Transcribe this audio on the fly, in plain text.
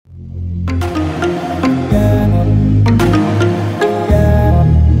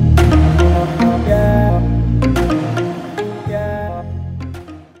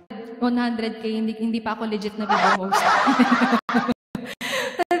BBKaye, hindi pa ako legit na video host.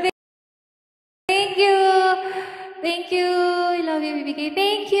 Thank you! Thank you! I love you, BBKaye.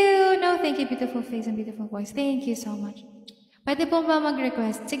 Thank you! No, thank you, beautiful face and beautiful voice. Thank you so much. Pwede po ba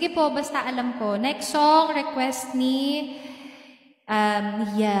mag-request? Sige po, basta alam ko. Next song, request ni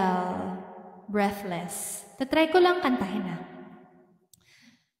Yell, Breathless. Tatry ko lang kantahin na.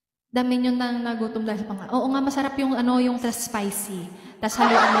 Dami nyo nang nagutom dahil pa nga. Oo nga, masarap yung yung spicy. Tapos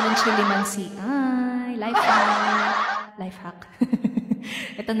haluan mo ng chili mansi. Ay, life hack. Life hack.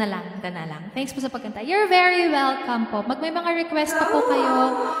 Ito na lang. Thanks po sa pagkanta. You're very welcome po. May mga request pa po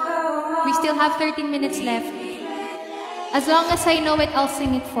kayo. We still have 13 minutes left. As long as I know it, I'll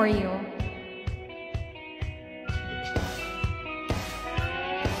sing it for you.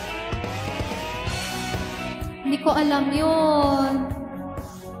 Hindi ko alam yun.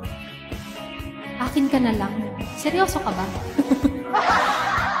 Akin ka na lang. Seryoso ka ba?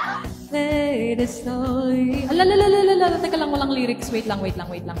 Teka lang, walang lyrics. Wait lang.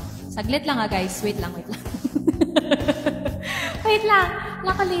 Saglit lang guys. Wait lang. Wait lang.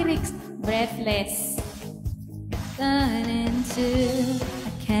 Wala ka lyrics. Breathless. I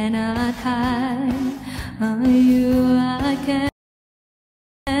cannot hide. You, I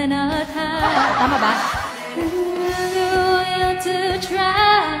cannot hide. Tama ba? To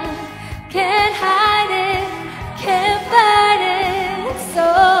try. Can't hide it, can't fight it, so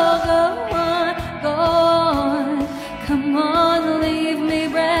go on, come on, leave me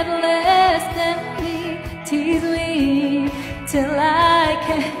breathless, tease me, till I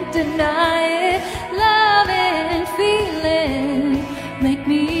can't deny it, love and feeling, make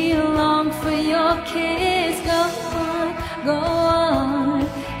me long for your kiss, go on,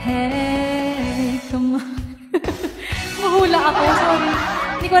 hey, come on. Mahula ako, sorry.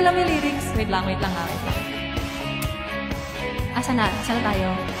 Hindi ko alam yung lyrics. Wait lang. Asa na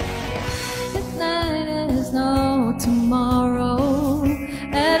tayo? There's no tomorrow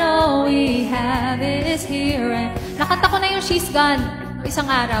and all we have is here. And nakanta ko na yung She's Gone isang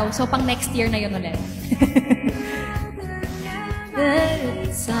araw. So, pang next year na yun ulit.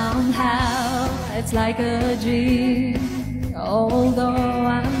 Somehow, it's like a dream. Although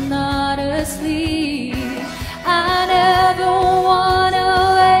I'm not asleep, I never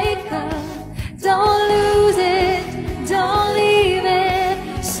wanna wake up. Don't lose it, don't leave it.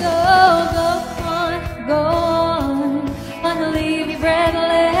 So go on, leave me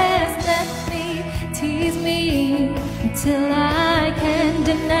breathless. Let me tease me until I can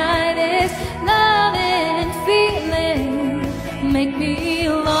deny this love and feeling. Make me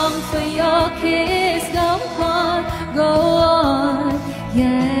long for your kiss. Go on,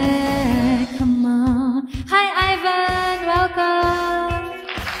 yeah, come on. Hi, Ivan! Welcome!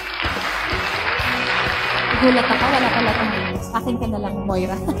 Gulat ako, wala pala itong lyrics. Akin ka na lang,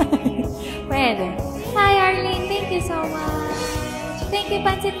 Moira. Pwede. Hi, Arlene! Thank you so much! Thank you,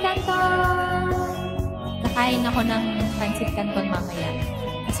 Pancit Canton! Nakain ako ng Pancit Canton mamaya.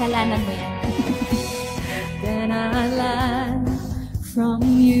 Kasalanan mo yan. Then I land from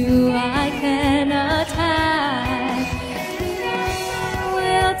you, I cannot hide.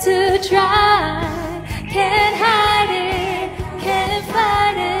 Will to try. Can't hide it, can't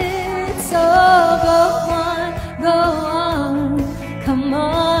fight it. So go on, come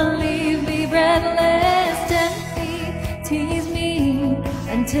on, leave me breathless. Gently tease me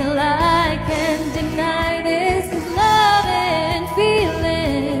until I can deny this love and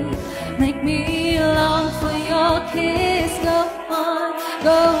feeling. Make me long for your kiss.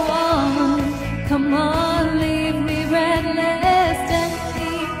 Go on, come on, leave me breathless.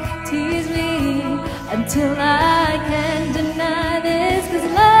 Gently tease me until I can deny this, 'cause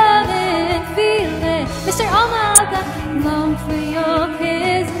love and feeling. Mr. Omaga, long for your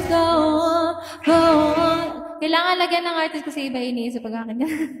kisses. Go on. Kailangan lagyan ng artist kasi iba iniisip pag akin.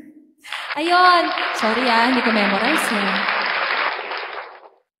 Ayun. Sorry hindi ko memorize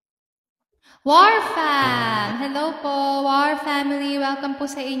War Fam! Hello po, War Family. Welcome po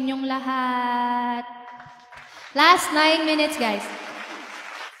sa inyong lahat. Last 9 minutes, guys.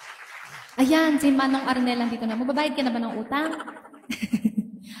 Ayan, si Manong Arnel nandito na. Mababayad ka na ba ng utang?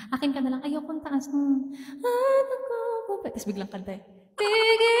 Akin ka na lang. Ayokong taas. Tapos biglang kanta eh.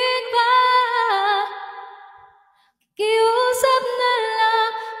 Tigit pa, kiusap na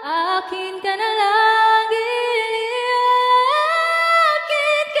lang, akin ka na lagi.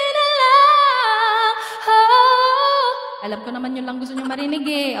 Akin ka na lang. Oh. Alam ko naman yun lang gusto nyo marinig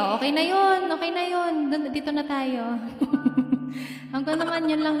eh. Oh, okay na yun. Dito na tayo. Ang ko naman,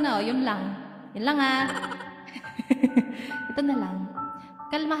 yun lang na. Yun lang. Yun lang Ito na lang.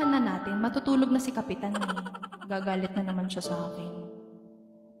 Kalmahan na natin. Matutulog na si Kapitan. Gagalit na naman siya sa akin.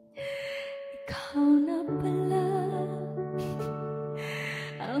 Ikaw na pala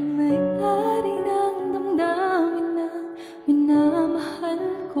ang may-ari ng damdamin na minamahal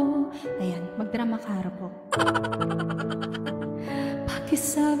ko. Ayan, magdrama ka harap ko.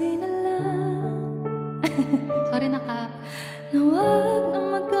 Pakisabi na lang sorry na wag na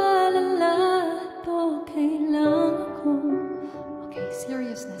mag-alala, to kailangan ko. Okay,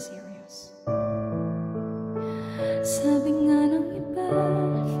 serious na serious. Sabi nga ng iba,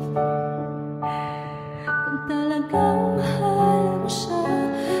 kung talagang mahal mo siya,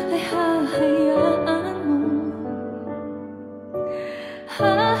 ay hahayaan mo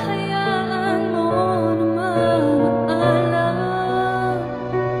na mamaalam,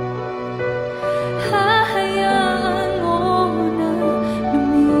 hahayaan mo na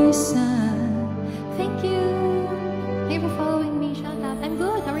lumisan. Thank you. Thank you for following me. Shout out. I'm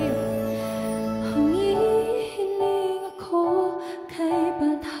good. How are you? Humihiling ako kay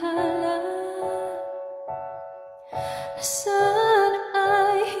Bathala na sana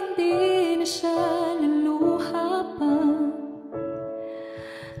ay hindi na siya luluha pa,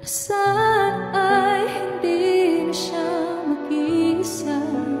 na sana ay hindi na siya mag-iisa,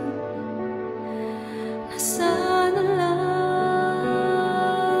 na sana lang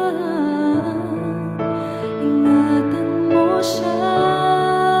ingatan mo siya.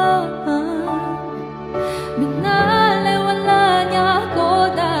 Binalewala niya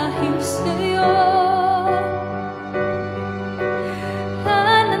ako dahil sa'yo.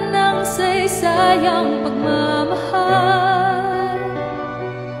 Wala nang saysayang pagmamahal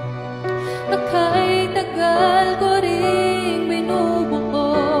na kahit tagal ko ring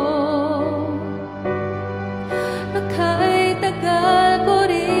binubuo, na kahit tagal ko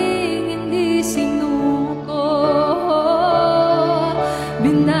ring hindi sinuko.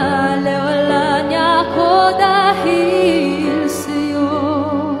 Binalewala niya ako dahil sa'yo,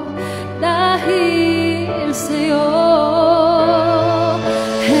 dahil sa'yo.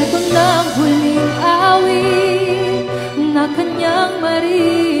 Heto na ang huling awit na kanyang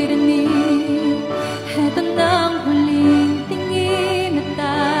maririnig. Heto na ang huling tingin at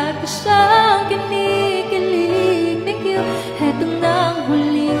dati siyang kinikilig. Thank you. Heto na ang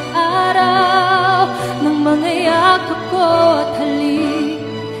huling araw ng mga yakap ko at halik.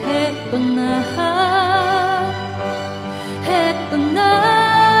 Heto na, heto na.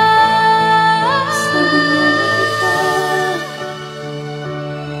 Sabi nga kita,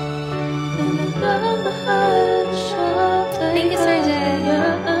 talagang mahal siya. Thank you, Sir Jen.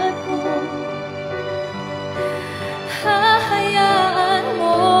 Hahayaan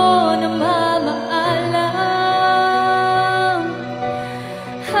mo na mamaalam,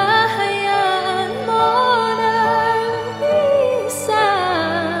 hahayaan mo na lumisan,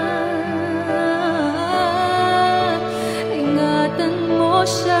 ingatan mo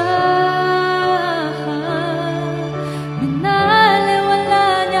siya.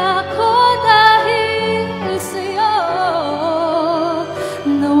 Binalewala niya ako dahil sa'yo,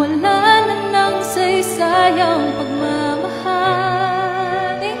 nawala na ng saysayang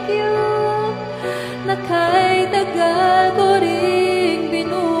pagmamahal. Thank you. Na kahit tagal ko ring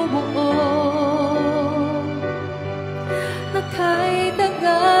binubuo, na kahit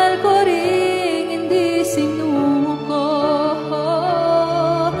tagal ko ring hindi sinuko.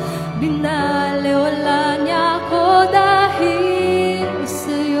 Binalewala niya ako dahil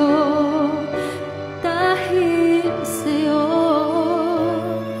sa'yo, dahil sa'yo.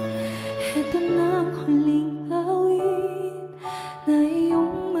 Heto na ang huling awit na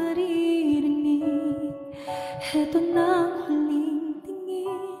iyong maririnig. Heto na ang huling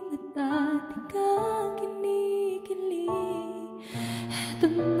tingin at dati kang kinikilig.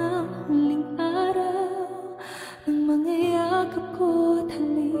 Heto na ang huling araw ng mga yakap ko at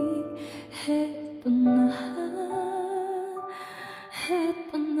halik. Heto na,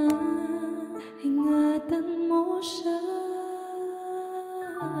 heto na, ingatan mo siya.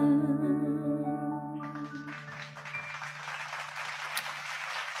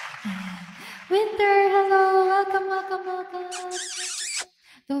 Winter, hello, welcome, welcome, welcome.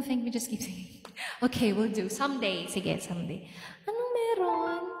 Don't think me, just keep singing. Okay, we'll do. Someday. Sige, someday. Anong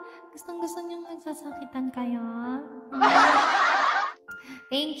meron? Gustong-gusto niyong magsasakitan kayo?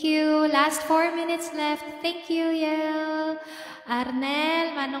 Thank you. Last 4 minutes left. Thank you, Yel.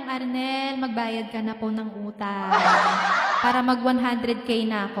 Arnel, Manong Arnel, magbayad ka na po ng utang. Para mag 100K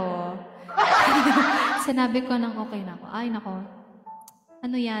na ako. Sinabi ko nang okay na ako. Ay, nako.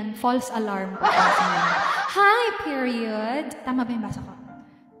 Ano yan? False alarm po. Hi, period. Tama ba yung basa ko?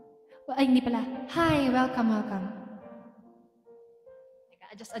 Ay, hindi pala. Hi, welcome, welcome.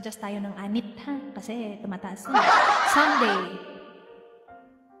 Adjust tayo ng anit, ha? Kasi tumataas na. Sunday.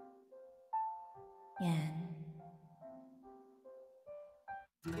 Yan.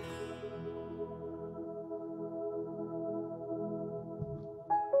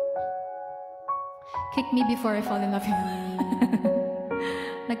 Kick me before I fall in love.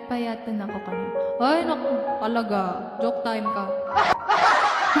 Nagpayatan ako kanina. Ay, naku, talaga. Joke time ka.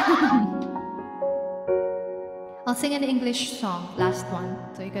 I'll sing an English song, last one,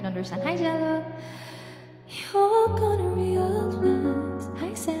 so you can understand. Hi, Jello. You're gonna realize.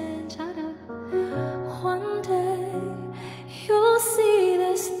 Hi, San. Shout out. One day, you'll see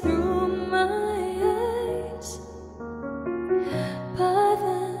this through my eyes. By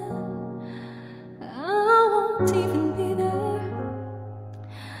then, I won't even be there.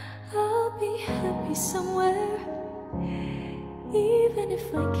 I'll be happy somewhere, even if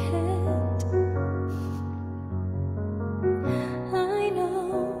I can't. I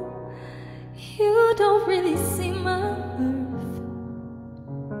know you don't really see my worth.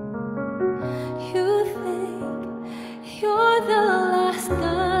 You think you're the last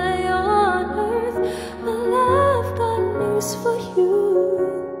guy on earth. Well, I've got news for you.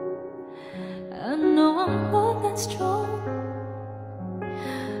 I know I'm not that strong,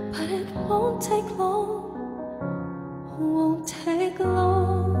 but it won't take long. Won't take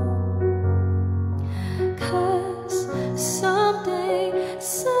long. 'Cause someday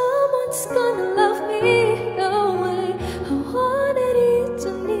someone's gonna love me the way I wanted you to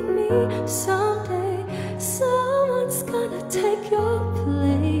need me. Someday someone's gonna take your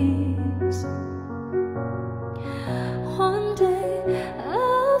place. One day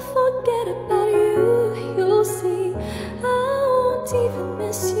I'll forget about you. You'll see I won't even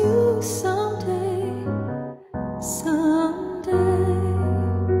miss you. Someday, someday.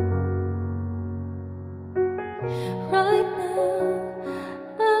 Right now,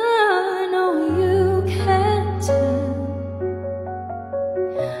 I know you can't tell.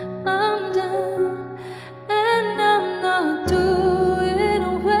 I'm down and I'm not doing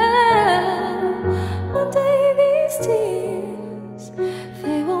well. One day these tears,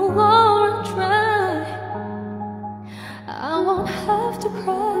 they will all run dry. I won't have to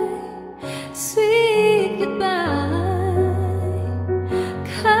cry sweet goodbye.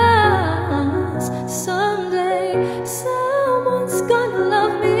 'Cause someday someone's gonna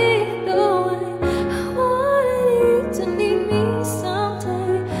love me the way I wanted you to need me.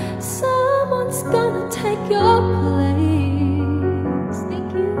 Someday someone's gonna take your place. Thank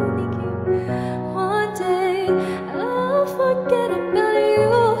you, thank you. One day I'll forget about you.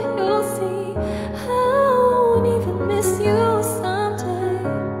 You'll see I won't even miss you. Someday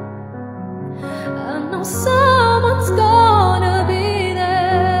I know someone's gonna be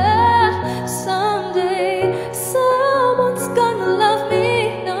there. Someday someone's gonna love me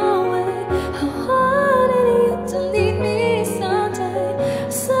the way I wanted you to need me. Someday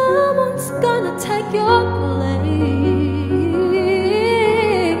someone's gonna take your place.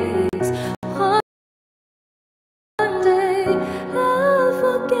 One day I'll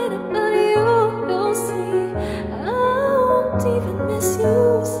forget about you. You'll see I won't even miss you.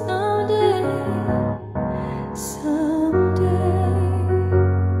 Someday, someday.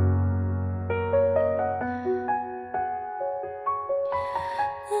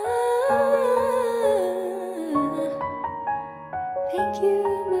 Thank you,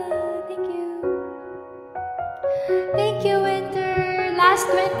 thank you. Thank you, Winter. Last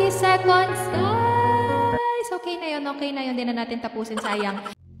 20 seconds, guys. Okay na yun, okay na yun. Hindi na natin tapusin, sayang.